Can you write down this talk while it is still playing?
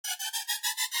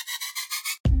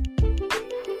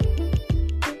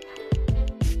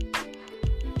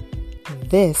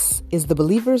This is the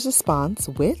Believer's Response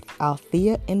with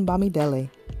Althea Bamidele.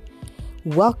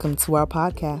 Welcome to our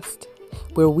podcast,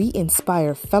 where we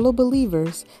inspire fellow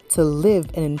believers to live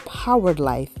an empowered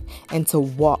life and to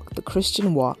walk the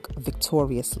Christian walk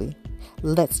victoriously.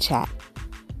 Let's chat.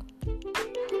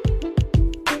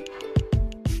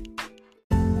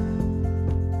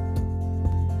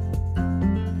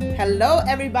 Hello,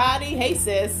 everybody. Hey,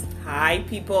 sis. Hi,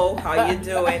 people. How you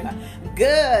doing?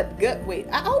 Good. Wait,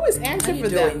 I always answer for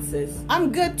them. Sis?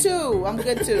 I'm good too.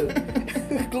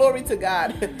 Glory to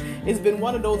God. It's been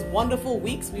one of those wonderful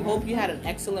weeks. We hope you had an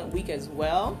excellent week as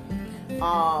well. And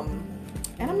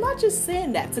I'm not just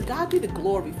saying that. To God be the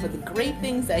glory for the great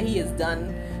things that He has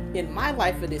done in my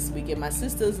life for this week, in my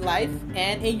sister's life,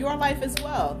 and in your life as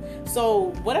well.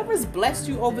 So whatever's blessed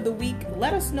you over the week,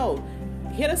 let us know.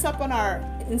 Hit us up on our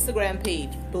Instagram page,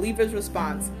 Believer's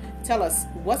Response. Tell us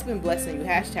what's been blessing you,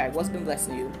 hashtag what's been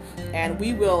blessing you, and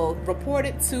we will report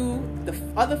it to the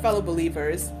other fellow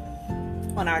believers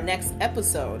on our next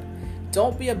episode.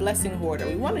 Don't be a blessing hoarder.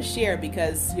 We want to share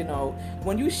because,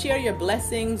 when you share your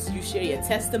blessings, you share your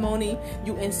testimony,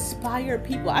 you inspire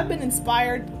people. I've been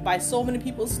inspired by so many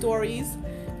people's stories.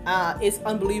 It's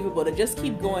unbelievable to just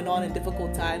keep going on in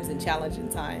difficult times and challenging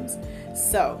times.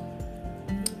 So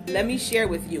let me share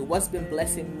with you what's been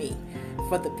blessing me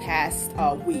for the past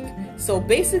week. So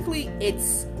basically,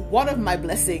 it's one of my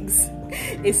blessings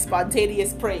is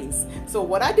spontaneous praise. So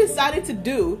what I decided to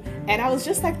do, and I was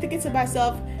just like thinking to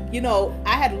myself,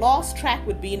 I had lost track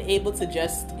with being able to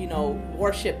just,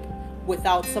 worship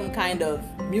without some kind of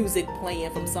music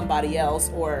playing from somebody else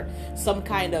or some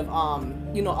kind of,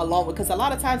 along with, because a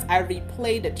lot of times I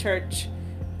replay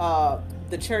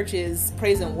the church's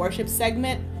praise and worship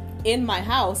segment in my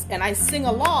house, and I sing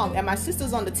along, and my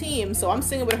sister's on the team, so I'm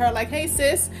singing with her like, hey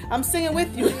sis, I'm singing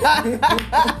with you.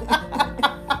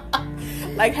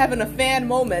 Like having a fan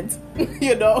moment,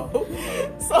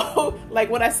 So like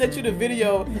when I sent you the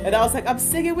video and I was like, I'm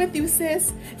singing with you,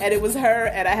 sis, and it was her,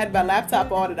 and I had my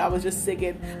laptop on and I was just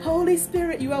singing, Holy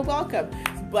Spirit, you are welcome.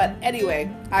 But anyway,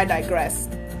 I digress.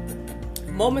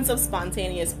 Moments of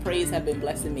spontaneous praise have been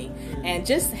blessing me, and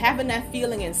just having that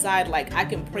feeling inside like I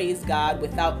can praise God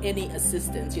without any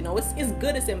assistance, it's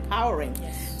good, it's empowering.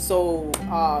 Yes. So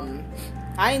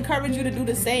I encourage you to do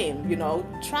the same.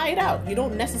 Try it out. You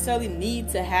don't necessarily need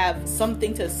to have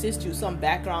something to assist you, some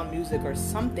background music or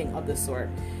something of the sort.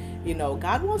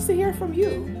 God wants to hear from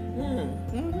you.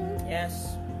 Mm-hmm.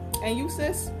 Yes. And you,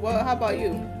 sis? Well, how about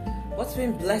you? What's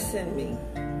been blessing me?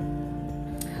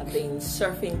 Been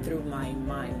surfing through my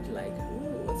mind like,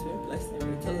 what's been blessing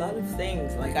me? It's a lot of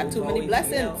things. Like, got too many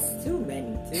blessings. Too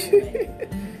many.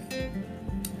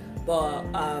 But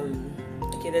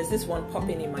there's this one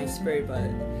popping in my spirit, but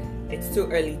it's too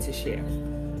early to share.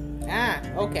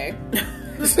 Okay.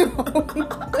 It's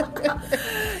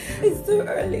too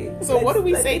early. So what do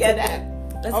we say to that?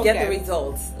 Let's get the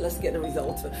results.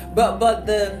 But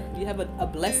you have a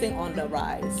blessing on the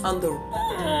rise.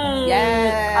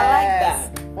 Yes, I like that.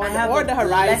 On the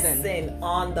horizon. Blessing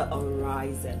on the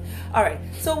horizon. All right.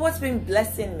 So what's been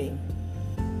blessing me?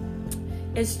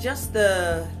 It's just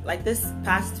this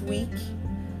past week,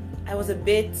 I was a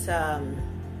bit,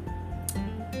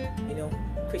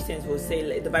 Christians will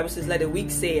say, the Bible says, let the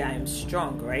weak say I am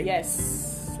strong, right?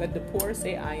 Yes. Let the poor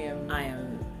say I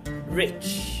am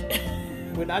rich.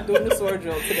 We're not doing the sword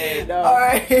drill today. No. All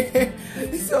right.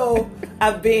 So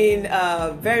I've been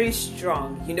very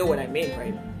strong. You know what I mean,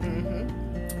 right?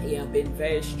 Mm-hmm. Yeah, I've been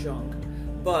very strong.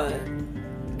 But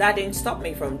that didn't stop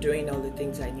me from doing all the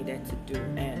things I needed to do.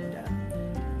 And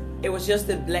it was just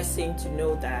a blessing to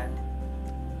know that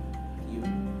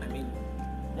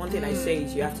one thing I say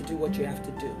is you have to do what you have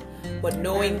to do. But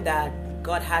knowing that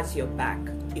God has your back,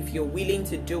 if you're willing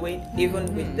to do it,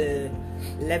 even with the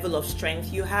level of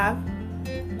strength you have,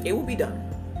 it will be done.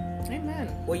 Amen.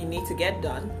 What you need to get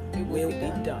done, it will be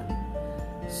done.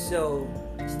 So,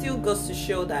 still goes to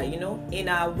show that, in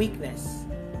our weakness,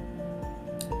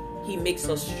 He makes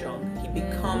us strong. He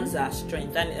becomes our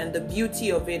strength. And the beauty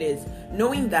of it is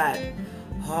knowing that,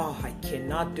 I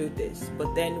cannot do this.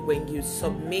 But then when you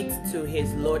submit to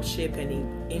His Lordship and He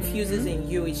infuses in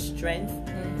you His strength,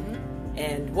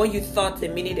 and what you thought a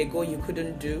minute ago you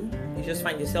couldn't do, you just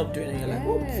find yourself doing it. You're like,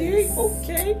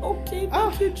 okay,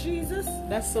 thank you, Jesus.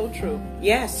 That's so true.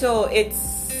 Yeah, so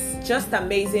it's just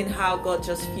amazing how God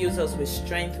just fills us with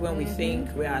strength when we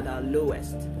think we're at our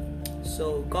lowest.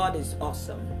 So God is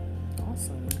awesome.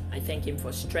 Awesome. I thank Him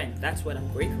for strength. That's what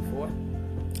I'm grateful for.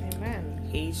 Amen.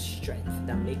 His strength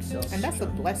that makes us and that's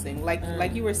strong. a blessing. Like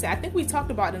you were saying, I think we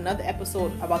talked about in another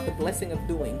episode about the blessing of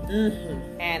doing.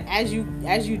 And as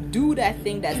you do that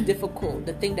thing that's difficult,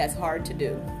 the thing that's hard to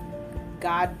do,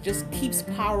 God just keeps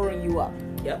powering you up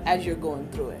as you're going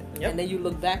through it. And then you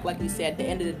look back, like we said, at the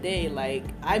end of the day, like,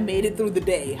 I made it through the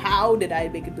day. How did I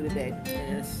make it through the day?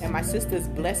 Yes. And my sister's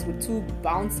blessed with 2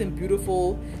 bouncing,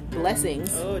 beautiful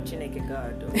blessings. Oh, Chineke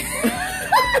God.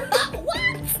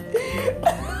 What?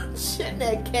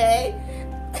 Chineke.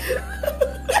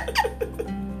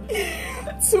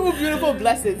 2 beautiful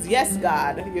blessings. Yes,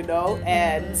 God, you know,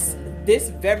 and this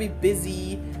very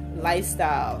busy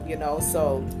lifestyle, you know,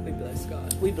 so We bless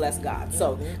God. we bless God.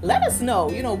 So let us know,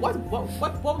 you know, what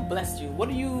blessed you? What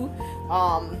are you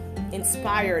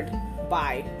inspired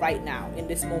by right now in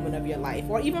this moment of your life,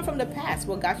 or even from the past?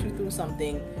 What got you through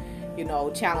something, you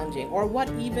know, challenging, or what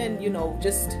even, you know,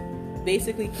 just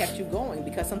basically kept you going?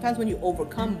 Because sometimes when you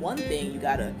overcome one thing, you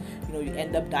gotta, you know, you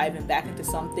end up diving back into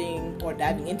something, or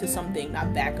diving into something,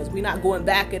 not back, because we're not going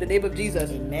back in the name of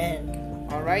Jesus. Amen.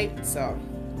 All right, so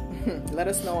let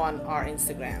us know on our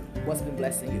Instagram what's been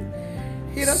blessing you.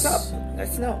 Hit us up.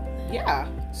 Let's know. Yeah.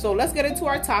 So let's get into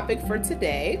our topic for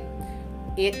today.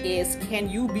 It is, can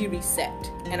you be reset?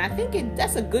 And I think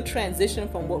that's a good transition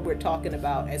from what we're talking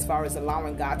about as far as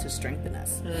allowing God to strengthen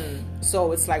us.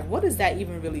 So it's like, what does that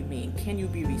even really mean? Can you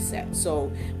be reset?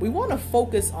 So we want to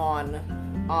focus on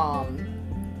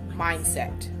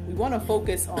mindset. We want to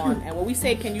focus on, and when we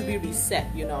say can you be reset,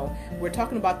 you know, we're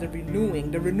talking about the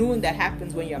renewing that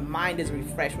happens when your mind is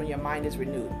refreshed, when your mind is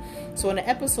renewed. So in the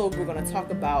episode, we're going to talk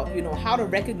about, you know, how to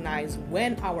recognize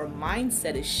when our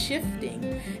mindset is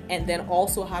shifting, and then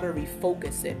also how to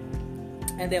refocus it.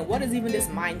 And then what is even this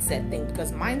mindset thing?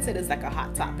 Because mindset is like a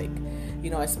hot topic,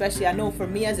 you know, especially I know for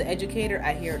me as an educator,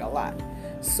 I hear it a lot.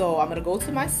 So I'm going to go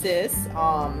to my sis.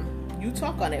 You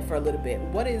talk on it for a little bit.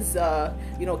 What is,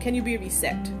 you know, can you be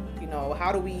reset? You know,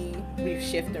 how do we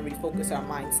reshift and refocus our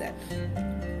mindset?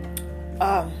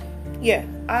 Yeah,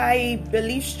 I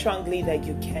believe strongly that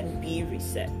you can be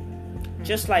reset.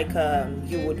 Just like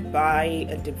you would buy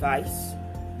a device,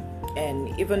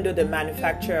 and even though the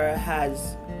manufacturer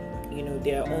has, you know,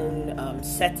 their own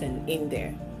setting in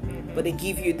there, but they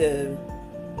give you the,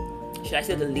 should I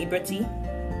say, the liberty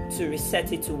to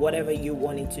reset it to whatever you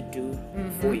want it to do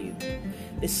for you.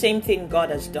 The same thing God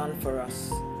has done for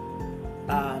us.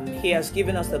 He has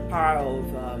given us the power of,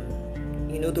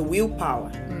 you know, the willpower.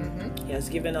 He has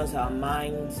given us our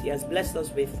minds. He has blessed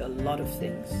us with a lot of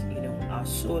things, you know, our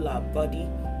soul, our body,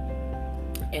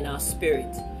 and our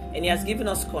spirit. And He has given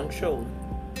us control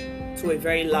to a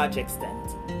very large extent,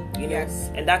 you know. Yes.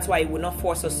 And that's why He will not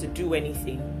force us to do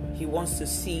anything. He wants to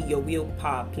see your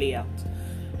willpower play out.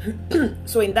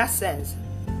 So in that sense,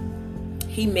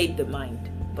 He made the mind,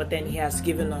 but then He has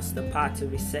given us the power to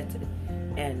reset it.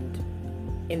 And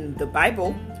in the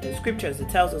Bible, in scriptures, it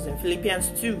tells us in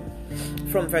Philippians 2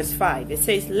 from verse 5, it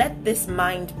says, "Let this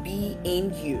mind be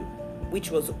in you, which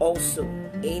was also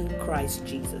in Christ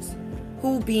Jesus,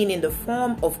 who being in the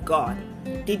form of God,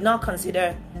 did not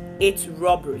consider it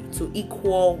robbery to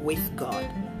equal with God,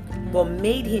 but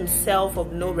made Himself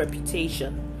of no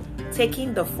reputation,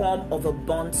 taking the form of a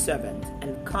bondservant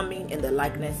and coming in the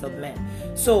likeness of men."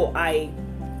 So I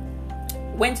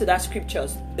went to the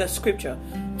scripture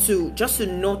to just to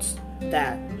note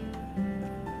that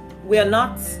we are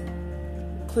not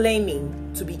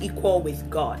claiming to be equal with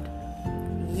God,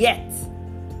 yet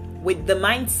with the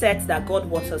mindset that God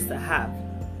wants us to have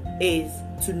is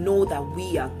to know that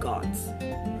we are God's.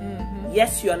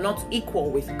 Yes, you are not equal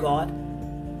with God,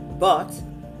 but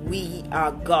we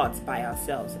are God's by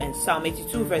ourselves. And Psalm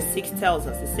 82 verse 6 tells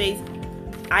us, it says,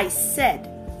 "I said,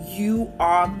 you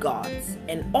are God's,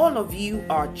 and all of you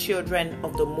are children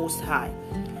of the Most High."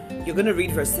 You're going to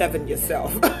read verse 7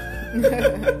 yourself.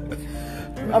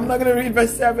 I'm not going to read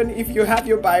verse 7. If you have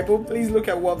your Bible, please look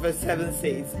at what verse 7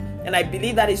 says. And I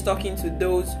believe that is talking to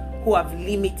those who have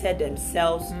limited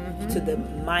themselves to the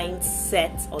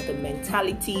mindset or the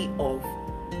mentality of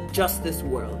just this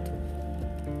world.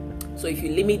 So if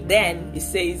you limit, then it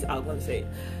says, I'm going to say,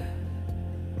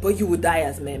 but you will die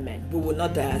as men. We will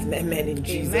not die as men in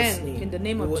Jesus' name. In the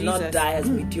name of Jesus. We will not die as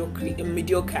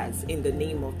mediocres in the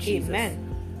name of Jesus. Amen.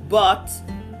 But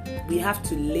we have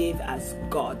to live as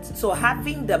gods. So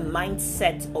having the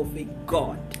mindset of a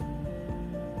God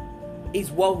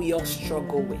is what we all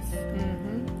struggle with.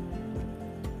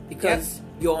 Because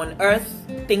you're on earth,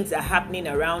 things are happening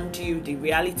around you, the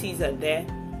realities are there,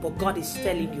 but God is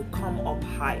telling you, come up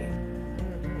higher.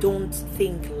 Don't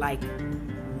think like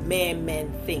mere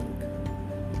men think.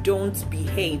 Don't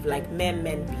behave like mere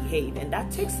men behave. And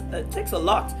that takes a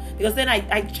lot. Because then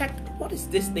I checked, what is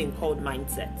this thing called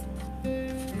mindset?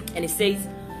 And it says,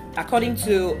 according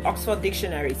to Oxford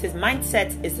Dictionary, it says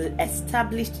mindset is an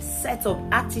established set of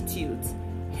attitudes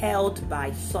held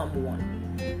by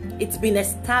someone. It's been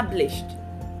established.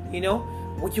 You know,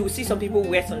 what you will see some people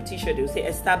wear some t-shirt, they will say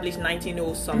established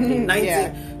 1900 something. 19.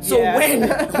 Yeah. So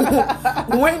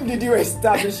Yeah. when did you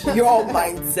establish your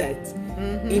mindset?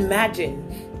 Imagine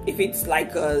if it's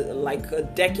like a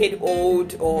decade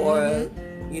old, or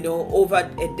you know, over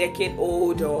a decade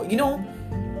old, or you know.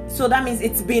 So that means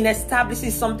it's been established,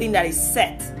 is something that is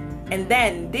set. And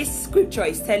then this scripture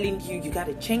is telling you, you got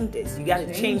to change this, you got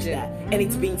to change that. And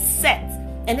it's been set.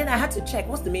 And then I had to check,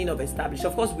 what's the meaning of established?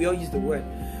 Of course, we all use the word.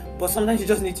 But sometimes you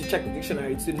just need to check the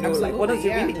dictionary to know, like, what does it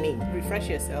really mean? Refresh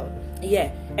yourself.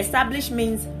 Yeah. Established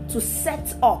means to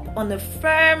set up on a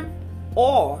firm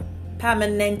or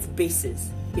permanent basis.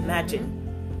 Imagine.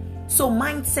 So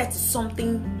mindset is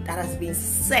something that has been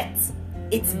set.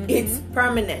 It's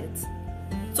permanent.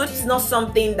 So this is not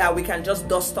something that we can just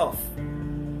dust off.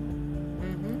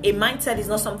 A mindset is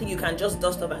not something you can just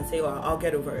dust off and say, well, I'll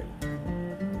get over it.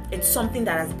 It's something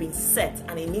that has been set,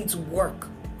 and it needs work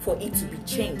for it to be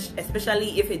changed,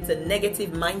 especially if it's a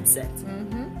negative mindset.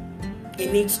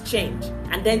 It needs change.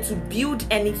 And then to build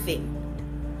anything,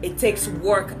 it takes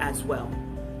work as well.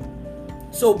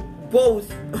 So both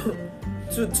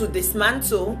to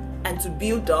dismantle and to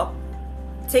build up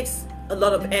takes a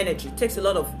lot of energy, takes a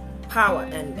lot of power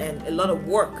and a lot of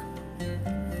work.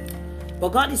 But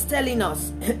God is telling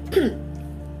us,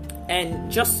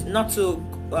 and just not to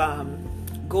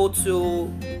go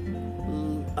too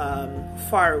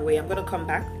far away, I'm going to come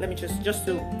back. Let me just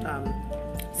to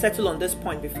settle on this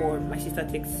point before my sister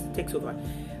takes over.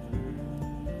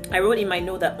 I wrote in my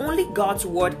note that only God's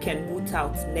word can root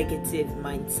out negative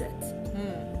mindset.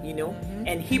 You know,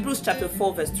 and Hebrews chapter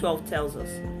 4 verse 12 tells us,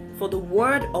 for the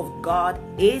word of God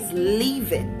is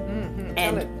living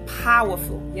and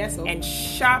powerful, and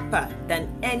sharper than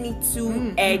any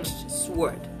two-edged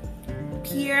sword,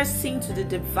 piercing to the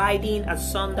dividing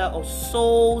asunder of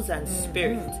souls and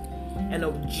spirit, and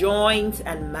of joint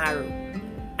and marrow,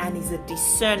 and is a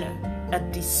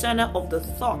discerner of the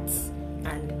thoughts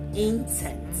and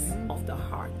intents of the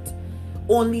heart.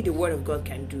 Only the word of God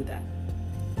can do that.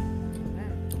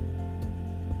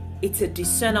 It's a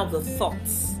discerner of the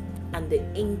thoughts and the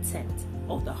intent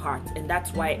of the heart, and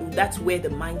that's where the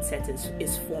mindset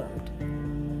is formed.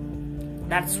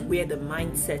 That's where the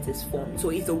mindset is formed. So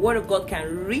if the word of God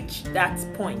can reach that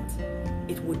point,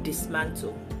 it would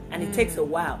dismantle, and it takes a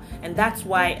while. And that's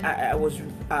why I was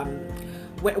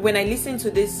when I listened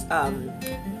to this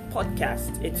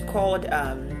podcast, it's called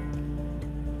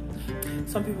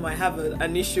some people might have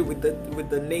an issue with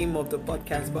the name of the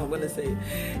podcast, but I'm going to say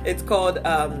it's called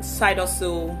Side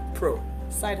Hustle Pro.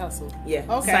 Side hustle. Yeah.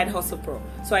 Okay. Side Hustle Pro.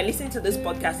 So I listened to this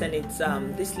podcast, and it's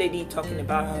this lady talking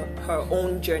about her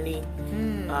own journey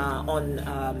on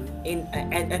in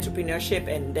entrepreneurship,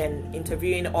 and then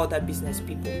interviewing other business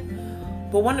people.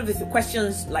 But one of the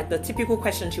questions, like the typical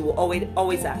question she will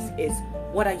always ask is,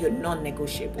 what are your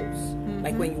non-negotiables?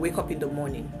 Like when you wake up in the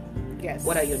morning. Yes.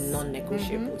 What are your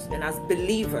non-negotiables? And as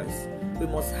believers, we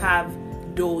must have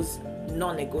those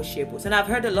non-negotiables. And I've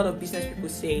heard a lot of business people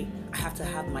say, I have to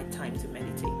have my time to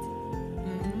meditate.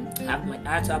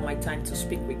 I have to have my time to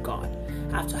speak with God.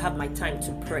 I have to have my time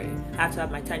to pray. I have to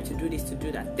have my time to do this, to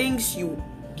do that. Things you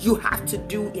have to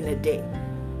do in a day.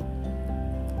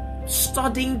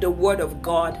 Studying the word of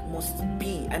God must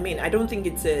be, I mean, I don't think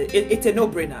it's a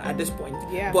no-brainer at this point.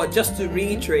 Yeah. But just to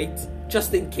reiterate,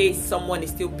 just in case someone is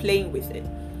still playing with it,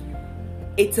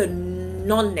 it's a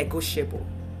non-negotiable.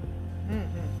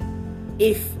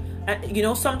 If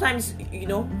sometimes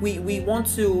we want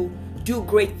to do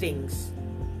great things,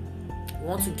 we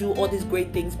want to do all these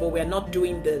great things, but we're not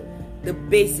doing the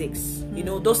basics,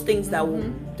 those things that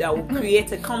will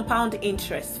create a compound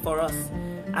interest for us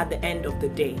at the end of the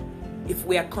day. If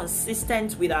we are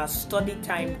consistent with our study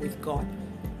time with God,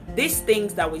 these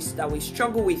things that we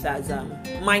struggle with as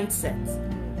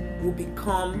mindsets will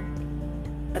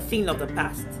become a thing of the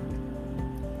past.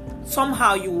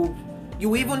 Somehow you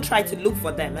even try to look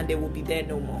for them, and they will be there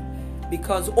no more,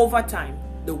 because over time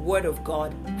the word of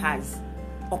God has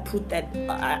uprooted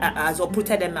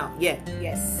them out. Yeah.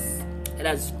 Yes. It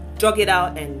has dug it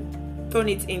out and thrown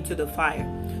it into the fire.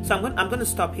 So I'm going to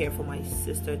stop here for my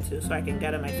sister too, so I can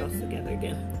gather my thoughts together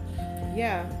again.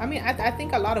 Yeah, I mean, I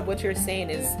think a lot of what you're saying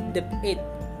is it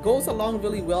goes along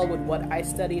really well with what I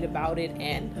studied about it.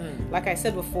 And like I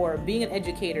said before, being an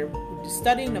educator,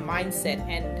 studying the mindset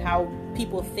and how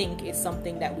people think is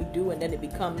something that we do, and then it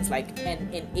becomes like an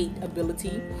innate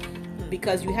ability,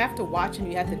 because you have to watch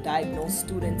and you have to diagnose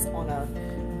students on a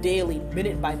daily,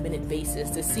 minute by minute basis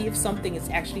to see if something is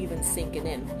actually even sinking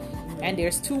in. And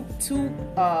there's two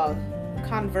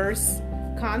converse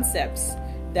concepts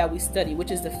that we study,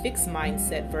 which is the fixed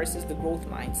mindset versus the growth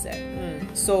mindset.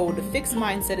 So the fixed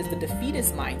mindset is the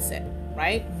defeatist mindset,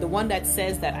 right? The one that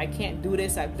says that I can't do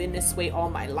this, I've been this way all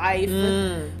my life,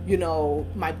 you know,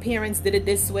 my parents did it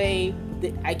this way,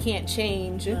 I can't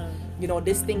change, you know,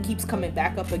 this thing keeps coming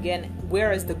back up again.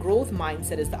 Whereas the growth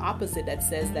mindset is the opposite, that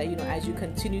says that, you know, as you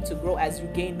continue to grow, as you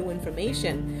gain new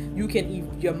information,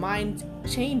 your mind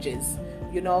changes.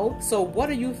 You know, so what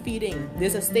are you feeding?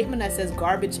 There's a statement that says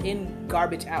garbage in,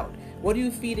 garbage out. What are you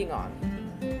feeding on?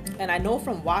 And I know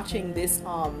from watching this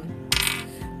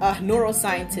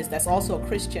neuroscientist that's also a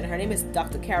Christian, her name is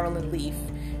Dr. Carolyn Leaf,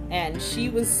 and she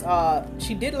does a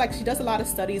lot of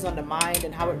studies on the mind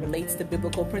and how it relates to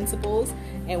biblical principles.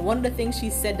 And one of the things she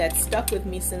said that stuck with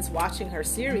me since watching her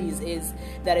series is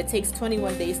that it takes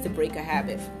 21 days to break a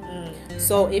habit.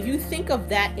 So if you think of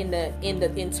that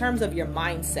in terms of your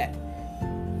mindset,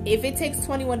 if it takes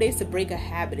 21 days to break a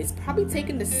habit, it's probably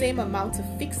taking the same amount to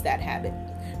fix that habit.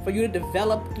 For you to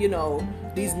develop, you know,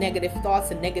 these negative thoughts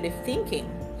and negative thinking,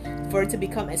 for it to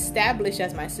become established,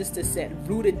 as my sister said,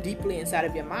 rooted deeply inside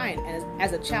of your mind. And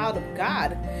as a child of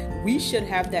God, we should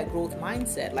have that growth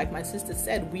mindset. Like my sister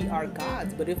said, we are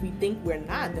God's. But if we think we're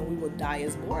not, then we will die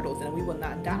as mortals, and we will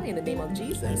not die in the name of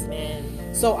Jesus.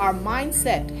 Amen. So our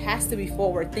mindset has to be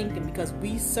forward thinking, because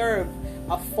we serve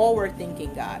a forward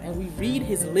thinking God, and we read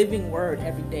his living word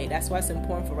every day. That's why it's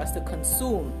important for us to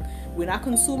consume. We're not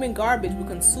consuming garbage, we're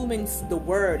consuming the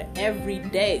word every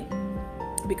day,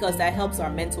 because that helps our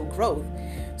mental growth.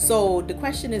 So the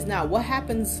question is now, what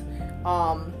happens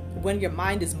when your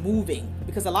mind is moving?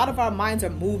 Because a lot of our minds are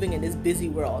moving in this busy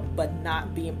world, but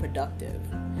not being productive.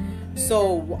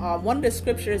 So one of the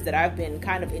scriptures that I've been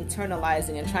kind of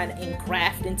internalizing and trying to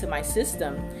engraft into my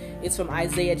system is from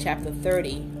Isaiah chapter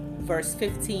 30, verse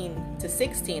 15 to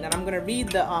 16, and I'm going to read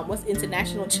the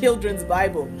International Children's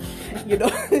Bible. You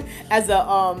know, as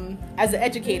an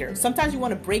educator, sometimes you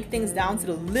want to break things down to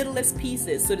the littlest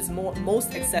pieces so it's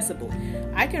most accessible.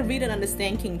 I can read and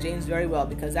understand King James very well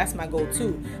because that's my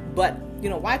go-to, but you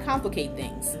know, why complicate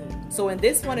things? So in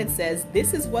this one it says,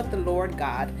 "This is what the Lord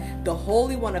God, the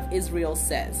Holy One of Israel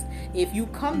says, if you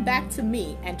come back to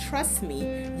me and trust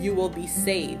me, you will be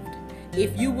saved.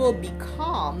 If you will be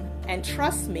calm and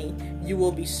trust me, you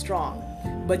will be strong.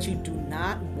 But you do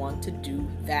not want to do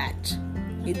that."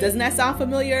 Doesn't that sound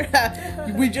familiar?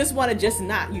 We just want to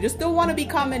not. You just don't want to be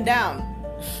calming down.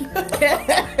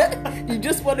 You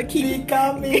just want to keep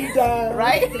calming down,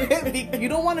 right? You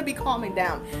don't want to be calming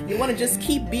down. You want to just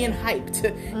keep being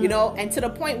hyped, you know, and to the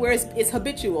point where it's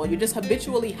habitual. You're just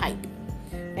habitually hyped.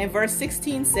 And verse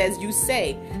 16 says, "You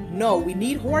say, no, we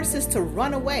need horses to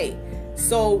run away.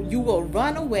 So you will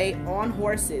run away on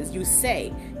horses. You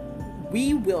say,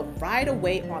 we will ride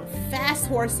away on fast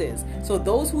horses. So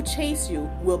those who chase you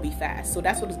will be fast." So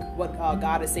that's what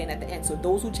God is saying at the end. So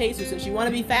those who chase you, since you want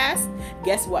to be fast,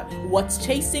 guess what? What's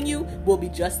chasing you will be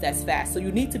just as fast. So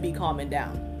you need to be calming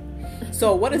down.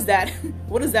 So what does that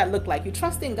look like? You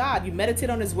trust in God. You meditate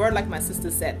on his word, like my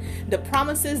sister said. The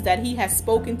promises that he has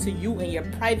spoken to you in your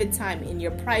private time, in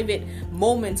your private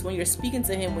moments when you're speaking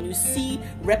to him, when you see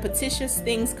repetitious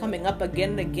things coming up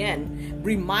again and again,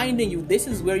 reminding you this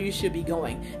is where you should be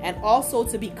going. And also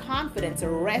to be confident, to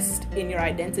rest in your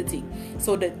identity.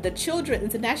 So the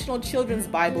International Children's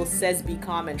Bible says, "Be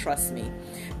calm and trust me."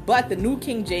 But the New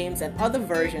King James and other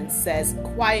versions says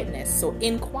quietness. So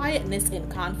in quietness, in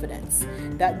confidence.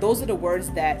 Those are the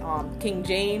words that King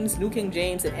James, New King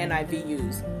James, and NIV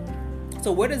use.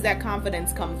 So where does that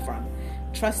confidence come from?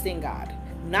 Trusting God,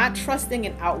 not trusting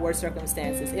in outward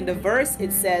circumstances. In the verse,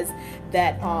 it says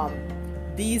that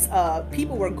these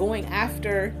people were going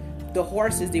after the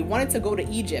horses. They wanted to go to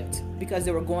Egypt because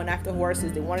they were going after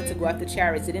horses. They wanted to go after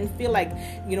chariots. They didn't feel like,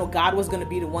 you know, God was going to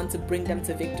be the one to bring them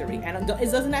to victory. And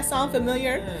doesn't that sound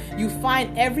familiar? You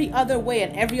find every other way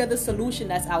and every other solution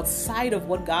that's outside of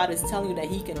what God is telling you that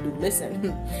he can do.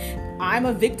 Listen, I'm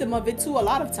a victim of it too a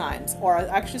lot of times, or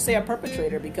I should say a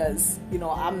perpetrator, because, you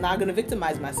know, I'm not going to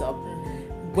victimize myself.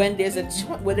 When there's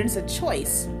a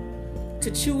choice to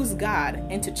choose God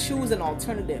and to choose an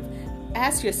alternative,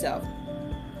 ask yourself,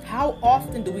 how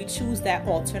often do we choose that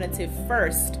alternative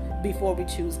first before we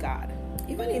choose God?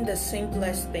 Even in the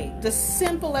simplest thing. The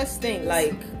simplest thing.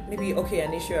 Like, maybe, okay,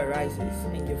 an issue arises,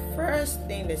 and your first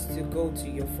thing is to go to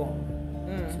your phone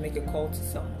to make a call to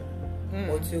someone.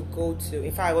 Or to go to,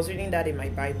 in fact, I was reading that in my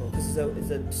Bible. This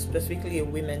is specifically a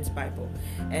women's Bible.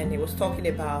 And it was talking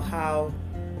about how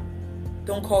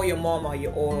don't call your mom or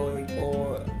your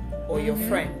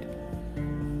friend.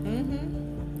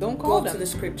 Don't call Go them. to the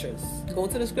scriptures. Go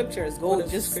to the scriptures. Go What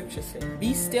does just the scripture say?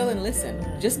 be still and listen.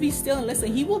 Just be still and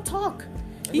listen. He will talk.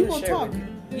 He gonna will share it talk. with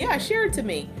Yeah, share it to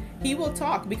me. He will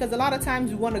talk, because a lot of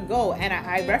times we want to go, and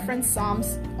I reference Psalm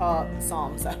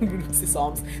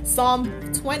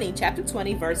 20, chapter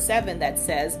 20, verse 7, that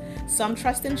says, some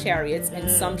trust in chariots and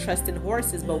some trust in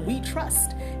horses, but we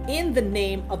trust in the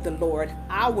name of the Lord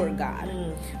our God.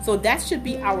 So that should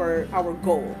be our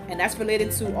goal, and that's related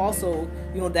to also,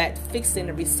 that fixing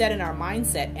and resetting our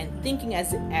mindset and thinking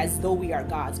as though we are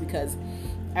gods, because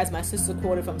as my sister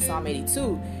quoted from Psalm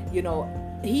 82,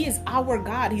 He is our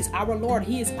God. He's our Lord.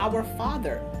 He is our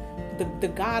Father. The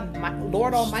God,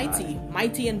 Lord Almighty,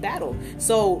 mighty in battle.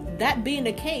 So that being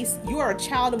the case, you are a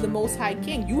child of the Most High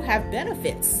King. You have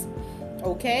benefits.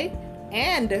 Okay?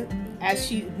 And as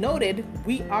she noted,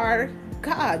 we are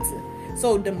gods.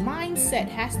 So the mindset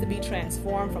has to be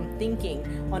transformed from thinking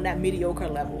on that mediocre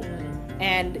level.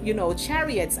 And,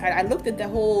 chariots, I looked at the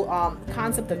whole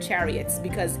concept of chariots,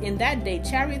 because in that day,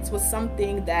 chariots was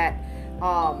something that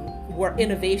were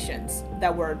innovations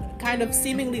that were kind of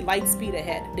seemingly light speed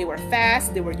ahead. They were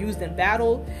fast, they were used in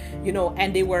battle,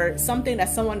 and they were something that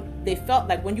they felt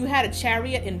like when you had a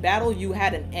chariot in battle, you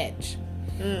had an edge.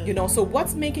 So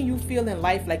what's making you feel in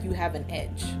life like you have an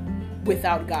edge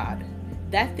without God?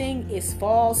 That thing is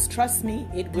false. Trust me,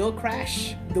 it will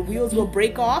crash. The wheels will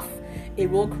break off. It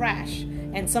will crash.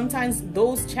 And sometimes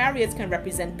those chariots can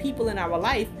represent people in our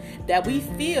life that we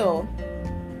feel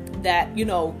that,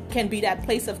 can be that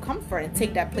place of comfort and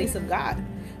take that place of God.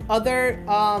 Other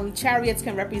chariots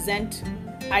can represent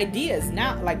ideas,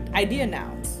 like idea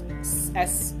nouns,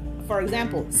 as, for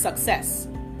example, success,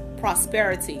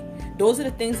 prosperity. Those are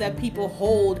the things that people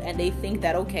hold, and they think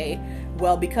that, okay,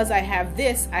 well, because I have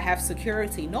this, I have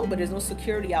security. No, but there's no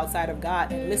security outside of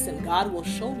God. And listen, God will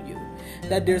show you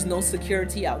that there's no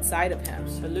security outside of Him.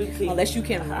 Absolutely. Unless you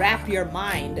can wrap your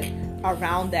mind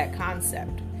around that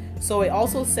concept. So it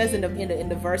also says in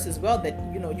the verse as well that,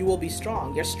 you will be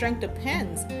strong. Your strength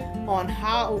depends on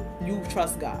how you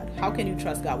trust God. How can you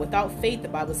trust God? Without faith, the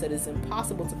Bible said it's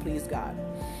impossible to please God.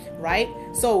 Right?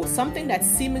 So something that's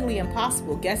seemingly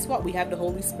impossible, guess what? We have the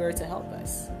Holy Spirit to help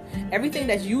us. Everything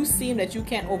that you seem that you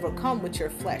can't overcome with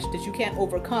your flesh, that you can't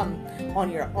overcome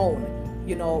on your own,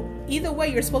 either way,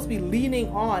 you're supposed to be leaning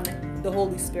on the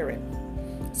Holy Spirit.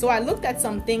 So I looked at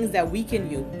some things that weaken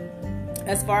you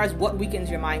as far as what weakens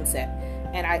your mindset.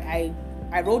 And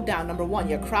I wrote down, number one,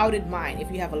 your crowded mind.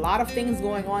 If you have a lot of things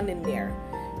going on in there,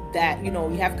 that you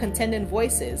have contending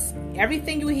voices,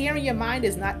 everything you hear in your mind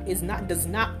does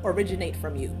not originate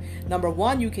from you. Number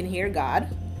one, you can hear God.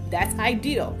 That's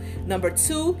ideal. Number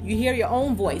two, you hear your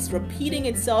own voice repeating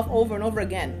itself over and over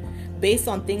again based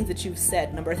on things that you've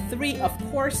said. Number three, of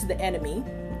course, the enemy.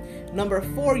 Number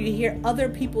four, you hear other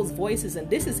people's voices. And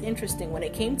this is interesting when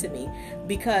it came to me,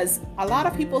 because a lot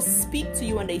of people speak to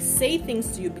you and they say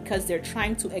things to you because they're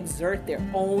trying to exert their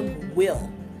own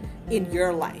will in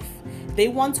your life. They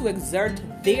want to exert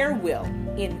their will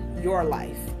in your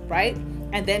life, right?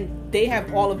 And then they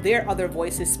have all of their other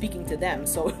voices speaking to them.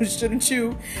 So shouldn't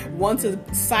you want to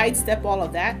sidestep all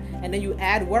of that? And then you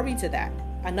add worry to that.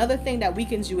 Another thing that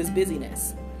weakens you is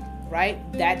busyness, right?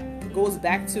 That goes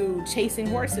back to chasing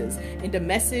horses. In the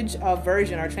Message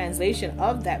version or translation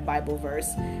of that Bible verse,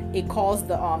 it calls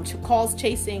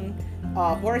chasing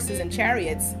horses and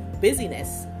chariots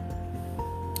busyness.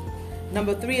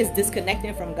 Number three is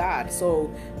disconnecting from God. So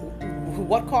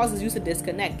what causes you to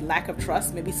disconnect? Lack of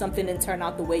trust. Maybe something didn't turn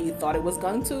out the way you thought it was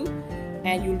going to,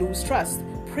 and you lose trust.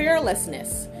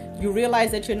 Prayerlessness. You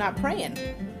realize that you're not praying.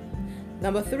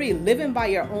 Number three, living by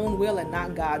your own will and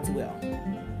not God's will.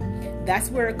 That's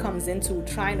where it comes into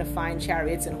trying to find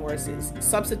chariots and horses,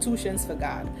 substitutions for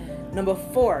God. Number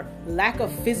four, lack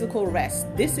of physical rest.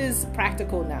 This is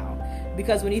practical now,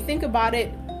 because when you think about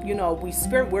it,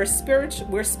 we're spirits,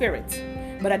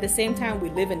 but at the same time we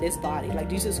live in this body like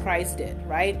Jesus Christ did,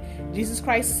 right? Jesus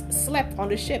Christ slept on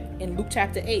the ship in Luke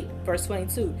chapter 8 verse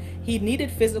 22. He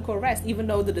needed physical rest, even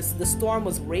though the storm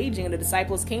was raging and the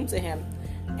disciples came to him,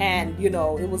 and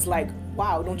it was like,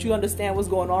 wow, don't you understand what's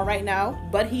going on right now?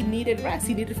 But he needed rest.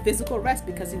 He needed physical rest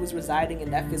because he was residing in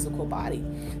that physical body.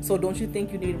 So don't you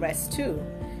think you need rest too?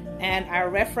 And I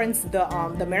referenced the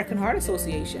American Heart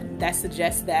Association that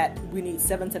suggests that we need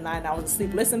 7 to 9 hours of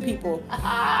sleep. Listen, people,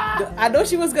 I know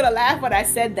she was going to laugh when I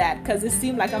said that because it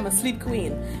seemed like I'm a sleep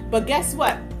queen. But guess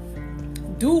what?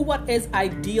 Do what is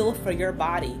ideal for your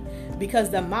body,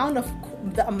 because the amount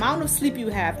of sleep you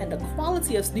have and the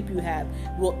quality of sleep you have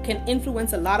can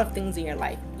influence a lot of things in your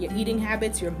life. Your eating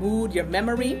habits, your mood, your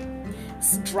memory.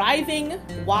 Driving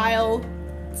while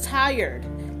tired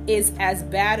is as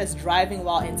bad as driving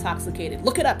while intoxicated.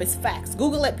 Look it up. It's facts.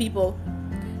 Google it, people.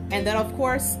 And then, of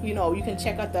course, you can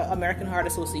check out the American Heart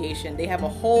Association. They have a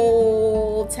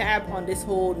whole tab on this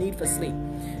whole need for sleep.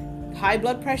 High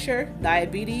blood pressure,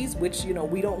 diabetes, which,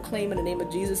 we don't claim in the name of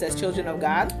Jesus as children of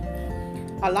God.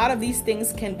 A lot of these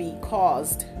things can be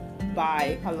caused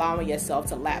by allowing yourself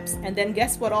to lapse. And then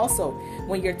guess what also?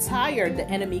 When you're tired, the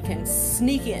enemy can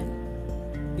sneak in,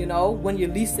 when you're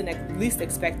least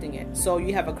expecting it. So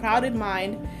you have a crowded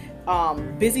mind,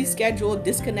 busy schedule,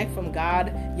 disconnect from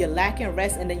God, you're lacking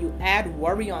rest, and then you add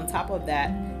worry on top of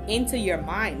that into your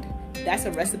mind. That's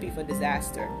a recipe for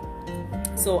disaster.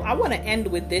 So I want to end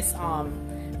with this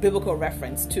biblical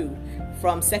reference too,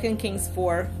 from 2 Kings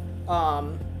 4,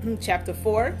 chapter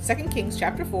 4, 2 Kings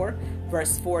chapter 4,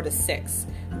 verse 4 to 6,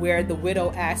 where the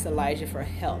widow asked Elijah for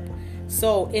help.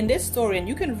 So in this story, and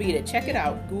you can read it, check it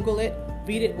out, Google it,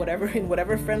 read it, in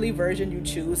whatever friendly version you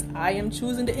choose. I am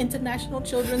choosing the International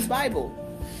Children's Bible.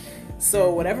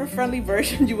 So whatever friendly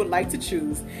version you would like to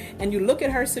choose, and you look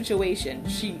at her situation.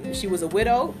 She was a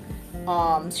widow.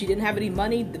 She didn't have any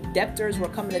money. The debtors were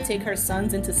coming to take her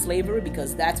sons into slavery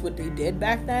because that's what they did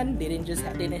back then. They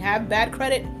didn't have bad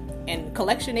credit and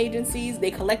collection agencies.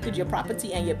 They collected your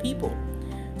property and your people.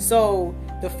 So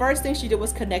the first thing she did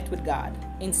was connect with God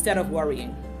instead of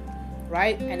worrying,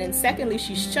 right? And then secondly,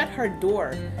 she shut her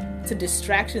door to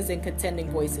distractions and contending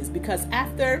voices, because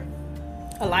after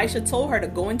Elisha told her to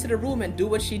go into the room and do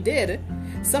what she did,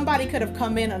 somebody could have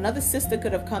come in, another sister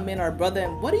could have come in, or a brother,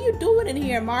 and what are you doing in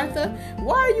here, Martha?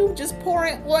 Why are you just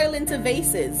pouring oil into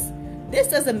vases? This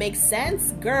doesn't make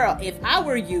sense. Girl, if I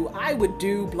were you, I would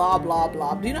do blah, blah,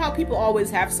 blah. Do you know how people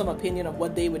always have some opinion of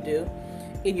what they would do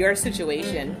in your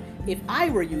situation? If I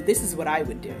were you, this is what I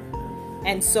would do.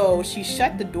 And so she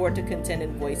shut the door to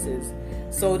contending voices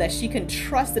so that she can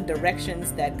trust the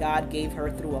directions that God gave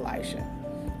her through Elisha,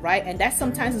 right? And that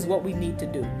sometimes is what we need to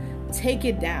do. Take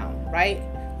it down, right?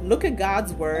 Look at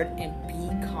God's word and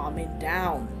be calming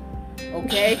down,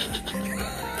 okay?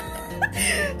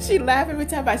 She laughs every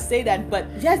time I say that, but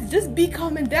yes, just be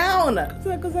calming down.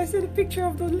 Because I see the picture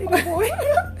of the little boy.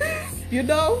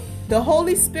 The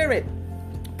Holy Spirit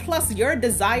plus your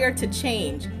desire to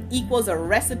change equals a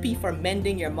recipe for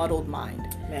mending your muddled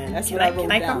mind. Man, that's what I wrote down.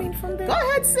 Can I come in from there? Go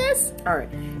ahead, sis. All right.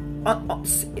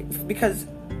 Because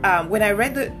when I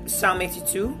read the Psalm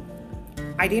 82,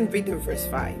 I didn't read the verse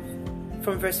 5.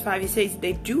 From verse 5, it says,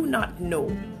 "They do not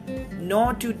know,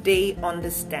 nor do they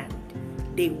understand.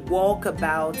 They walk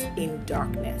about in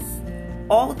darkness.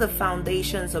 All the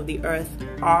foundations of the earth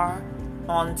are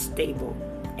unstable."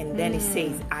 And then it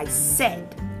says, "I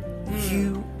said,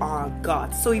 you are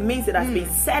God." So it means it has been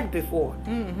said before.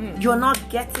 You're not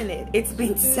getting it. It's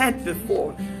been said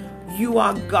before. You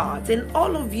are God, and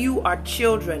all of you are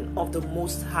children of the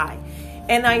Most High.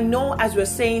 And I know as we're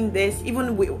saying this,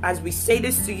 even as we say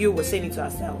this to you, we're saying it to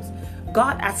ourselves.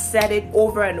 God has said it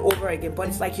over and over again, but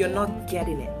it's like you're not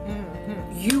getting it.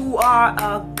 You are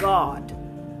a God.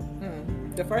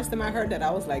 The first time I heard that,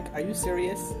 I was like, are you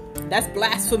serious? That's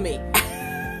blasphemy.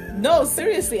 No,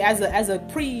 seriously, as a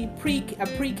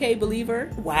pre-K believer.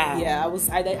 Wow. Yeah,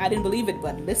 I didn't believe it,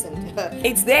 but listen.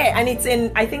 It's there, and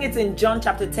I think it's in John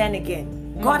chapter 10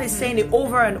 again. God is saying it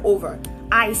over and over.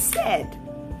 I said,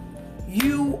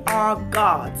 you are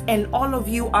gods, and all of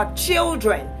you are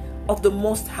children of the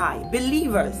Most High.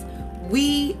 Believers,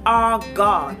 we are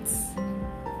gods.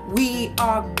 We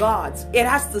are gods. It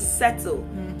has to settle.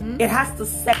 It has to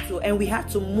settle, and we have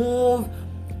to move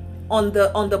on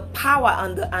the power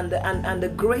and the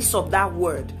grace of that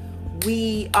word.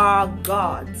 We are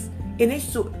gods. It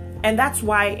needs to, and that's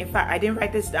why, in fact, I didn't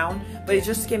write this down, but it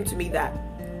just came to me that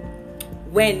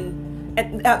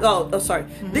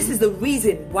this is the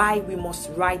reason why we must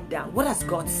write down what has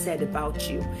God said about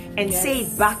you and say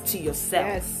it back to yourself.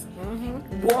 Yes.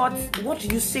 What do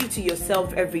you say to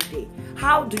yourself every day?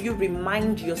 How do you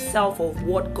remind yourself of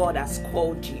what God has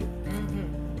called you?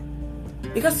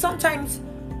 Because sometimes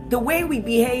the way we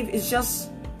behave is just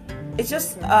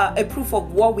a proof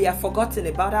of what we have forgotten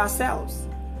about ourselves,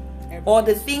 or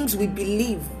the things we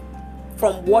believe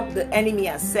from what the enemy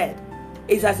has said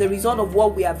is as a result of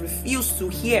what we have refused to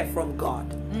hear from God.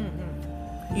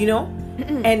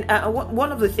 And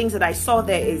one of the things that I saw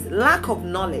there is lack of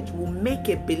knowledge will make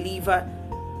a believer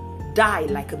die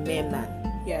like a mere man.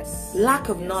 Yes. Lack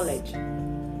of knowledge.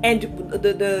 And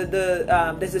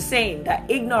there's a saying that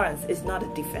ignorance is not a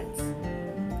defense.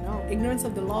 No, ignorance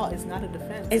of the law is not a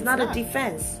defense. It's not a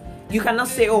defense. You cannot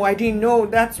say, oh, I didn't know,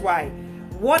 that's why.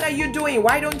 What are you doing?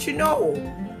 Why don't you know?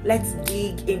 Let's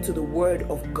dig into the word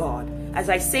of God. As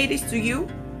I say this to you,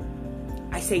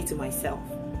 I say it to myself.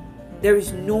 There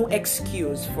is no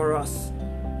excuse for us.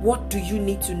 What do you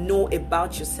need to know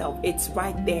about yourself? It's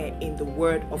right there in the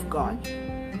Word of God.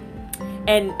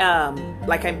 And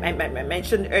like I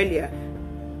mentioned earlier,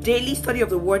 daily study of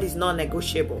the Word is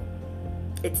non-negotiable.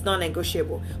 It's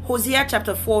non-negotiable. Hosea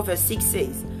chapter 4 verse 6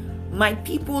 says, "My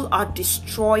people are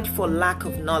destroyed for lack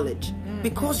of knowledge.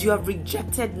 Because you have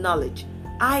rejected knowledge,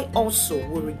 I also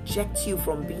will reject you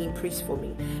from being priest for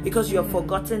me. Because you have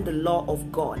forgotten the law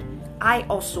of God, I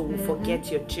also will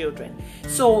forget your children."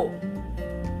 So,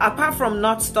 apart from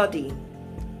not studying,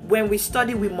 when we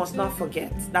study, we must not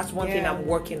forget. That's one thing I'm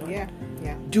working on. Yeah.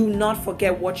 Do not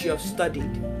forget what you have studied.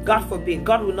 God forbid.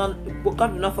 God will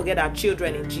not forget our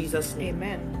children in Jesus' name.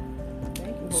 Amen. Thank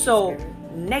you, Holy So, Spirit.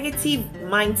 negative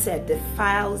mindset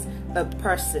defiles a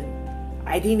person.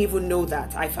 I didn't even know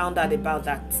that. I found out about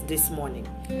that this morning.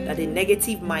 That a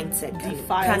negative mindset can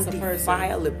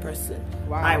defile a person.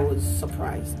 Wow. I was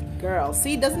surprised. Girl,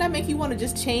 see, doesn't that make you want to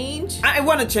just change? I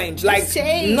want to change. Like,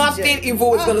 change. nothing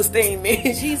evil is going to stay in me.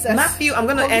 Jesus. Matthew, I'm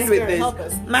going to Holy end Spirit, with help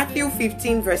us. this. Matthew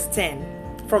 15 verse 10.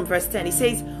 From verse 10, he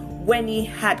says, "When he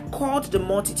had called the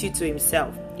multitude to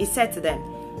himself, he said to them,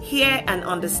 'Hear and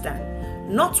understand.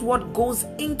 Not what goes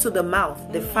into the mouth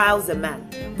defiles a man,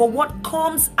 but what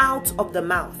comes out of the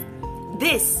mouth,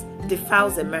 this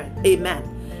defiles a man.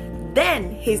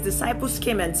 Then his disciples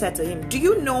came and said to him, "Do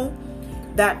you know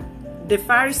that the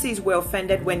Pharisees were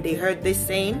offended when they heard this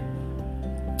saying?"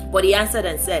 But he answered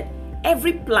and said,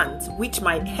 "Every plant which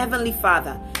my heavenly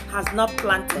Father has not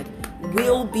planted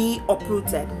will be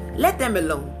uprooted. Let them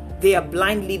alone. They are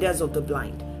blind leaders of the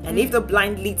blind. And if the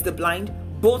blind leads the blind,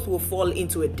 both will fall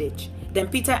into a ditch." Then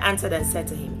Peter answered and said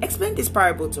to him, "Explain this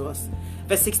parable to us."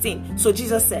 Verse 16. So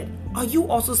Jesus said, "Are you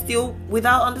also still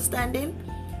without understanding?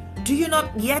 Do you not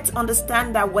yet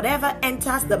understand that whatever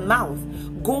enters the mouth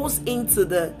goes into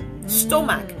the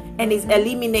stomach and is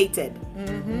eliminated?"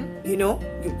 You know,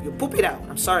 you poop it out.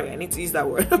 I'm sorry, I need to use that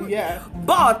word. Yeah.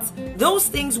 "But those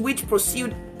things which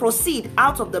proceed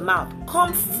out of the mouth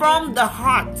come from the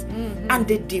heart, and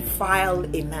they defile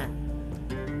a man."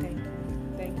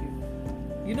 Thank you.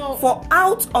 You know, For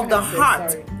out of the sis,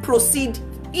 heart sorry. proceed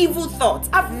evil thoughts.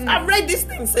 I've read these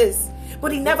things, sis,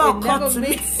 but it never occurred to me.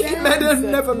 made sense.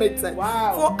 It never made sense.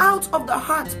 Wow. For out of the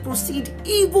heart proceed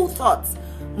evil thoughts,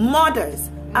 murders,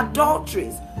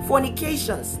 adulteries,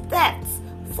 fornications, thefts,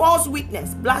 false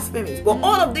witness, blasphemies. But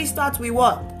all of these start with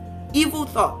what? Evil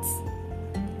thoughts.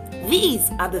 These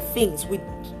are the things which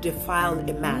defile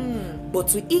a man. But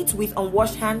to eat with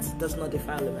unwashed hands does not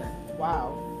defile a man.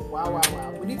 Wow.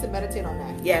 We need to meditate on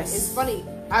that. Yes. It's funny.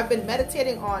 I've been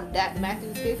meditating on that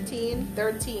Matthew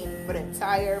 15:13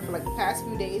 for like the past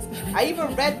few days. I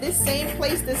even read this same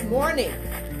place this morning.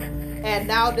 And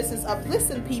now this is up.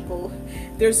 Listen, people,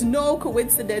 there's no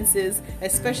coincidences,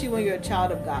 especially when you're a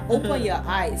child of God. Open your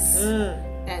eyes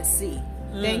and see.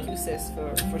 Thank you, sis,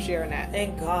 for sharing that.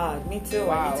 Thank God. Me too.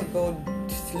 Wow. I need to go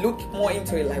just look more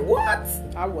into it. Like, what?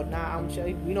 I would not. I'm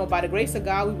sure, by the grace of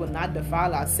God, we will not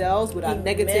defile ourselves with our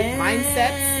negative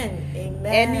mindsets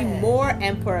anymore.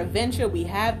 And peradventure we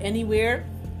have anywhere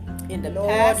in the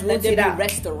past, let there be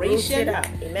restoration.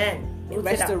 Amen.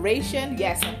 Restoration,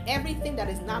 yes, and everything that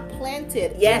is not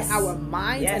planted Yes. in our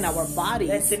minds and our bodies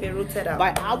Let it be rooted out.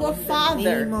 by our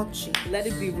Father. name of Jesus. Let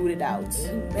it be rooted out.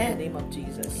 Amen. In the name of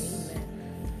Jesus. Amen.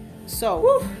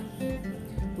 So,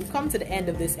 we've come to the end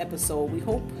of this episode. We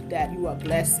hope that you are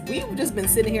blessed. We've just been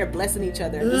sitting here blessing each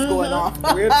other and just going off.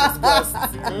 We're just blessed.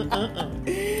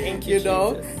 Thank you,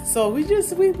 know. Jesus. So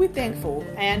we're thankful,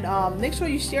 and make sure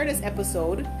you share this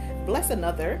episode, bless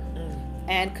another,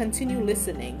 and continue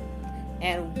listening.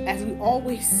 And as we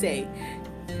always say,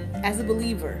 as a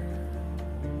believer,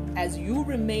 as you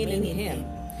remain in Him,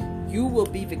 you will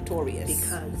be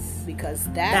victorious. Because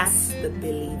that's the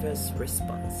believer's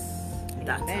response.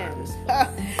 That's our response.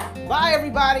 Bye,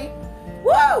 everybody.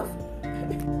 Woo!